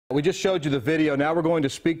We just showed you the video. Now we're going to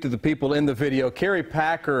speak to the people in the video. Kerry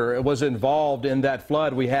Packer was involved in that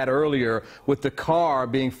flood we had earlier with the car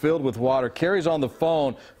being filled with water. Kerry's on the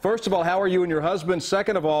phone. First of all, how are you and your husband?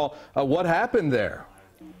 Second of all, what happened there?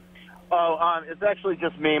 Oh, it's actually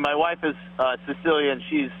just me. My wife is Sicilian.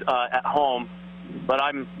 She's at home. But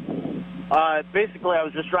I'm basically, I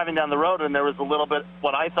was just driving down the road and there was a little bit,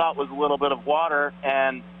 what I thought was a little bit of water,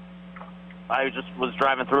 and I just was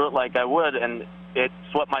driving through it like I would, and it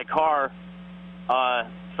swept my car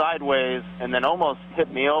sideways and then almost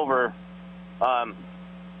hit me over,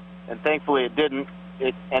 and thankfully it didn't.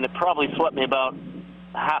 And it probably swept me about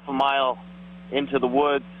half a mile into the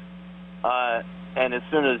woods, and as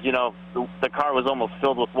soon as, you know, the car was almost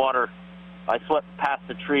filled with water, I swept past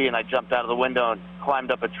a tree and I jumped out of the window and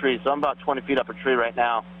climbed up a tree. So I'm about 20 feet up a tree right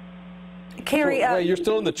now. Kerry, wait, you're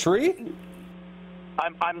still in the tree?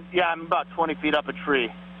 I'm about 20 feet up a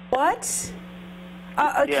tree. What?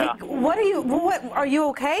 Yeah. What are you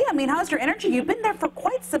okay? I mean, how's your energy? You've been there for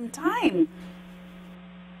quite some time.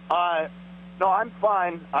 No, I'm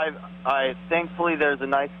fine. Thankfully there's a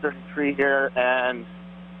nice sturdy tree here, and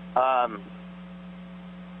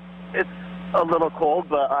it's a little cold,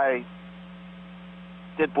 but I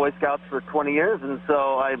did Boy Scouts for 20 years, and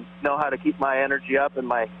so I know how to keep my energy up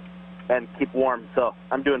and keep warm. So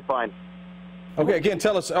I'm doing fine. Okay, again,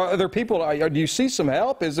 tell us, are there people, do you see some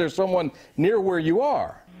help? Is there someone near where you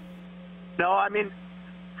are? No, I mean,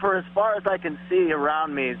 for as far as I can see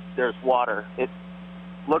around me, there's water. It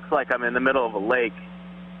looks like I'm in the middle of a lake.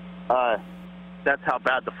 That's how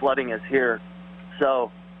bad the flooding is here.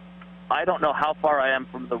 So I don't know how far I am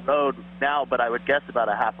from the road now, but I would guess about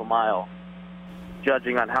a half a mile,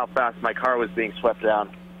 judging on how fast my car was being swept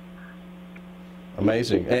down.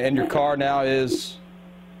 Amazing. And your car now is?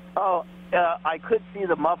 Oh, I could see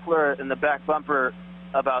the muffler in the back bumper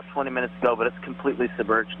about 20 minutes ago, but it's completely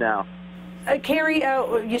submerged now. Kerry,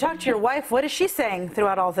 you talked to your wife. What is she saying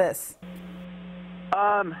throughout all this?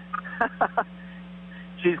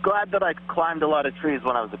 She's glad that I climbed a lot of trees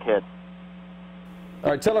when I was a kid.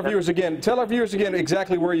 All right, tell our viewers again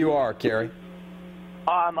exactly where you are, Kerry.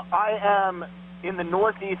 I am in the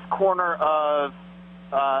northeast corner of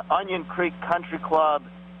Onion Creek Country Club,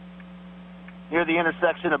 near the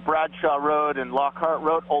intersection of Bradshaw Road and Lockhart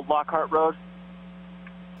Road, Old Lockhart Road.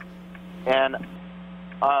 And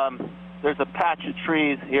there's a patch of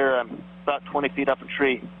trees here. I'm about 20 feet up a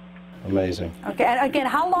tree. Amazing. Okay, and again,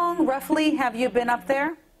 how long roughly have you been up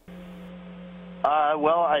there?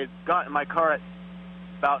 Well, I got in my car at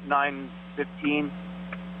about 9:15,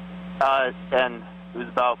 and it was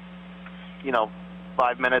about,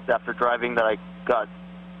 5 minutes after driving that I got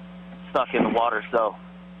stuck in the water, so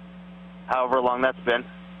however long that's been.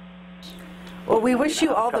 Well, we wish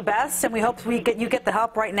you all the best, and we hope you get the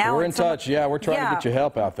help right now. We're in touch. Yeah, we're trying to get you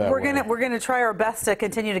help out there. We're gonna try our best to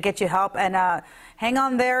continue to get you help, and hang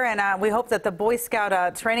on there. And we hope that the Boy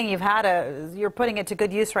Scout training you've had, you're putting it to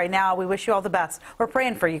good use right now. We wish you all the best. We're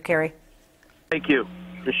praying for you, Kerry. Thank you.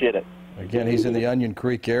 Appreciate it. Again, he's in the Onion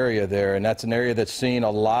Creek area there, and that's an area that's seen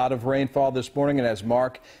a lot of rainfall this morning. And as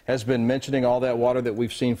Mark has been mentioning, all that water that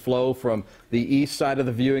we've seen flow from the east side of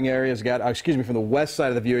the viewing area from the west side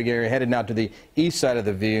of the viewing area, headed now to the east side of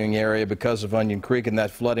the viewing area because of Onion Creek, and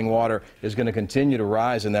that flooding water is going to continue to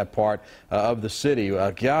rise in that part of the city.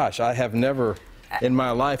 Gosh, I have never in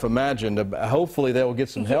my life imagined. Hopefully they will get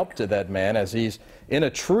some help to that man as he's in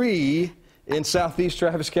a tree in southeast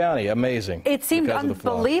Travis County. Amazing. It seemed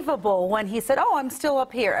unbelievable when he said, "Oh, I'm still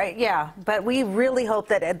up here." Yeah, but we really hope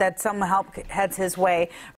that some help heads his way.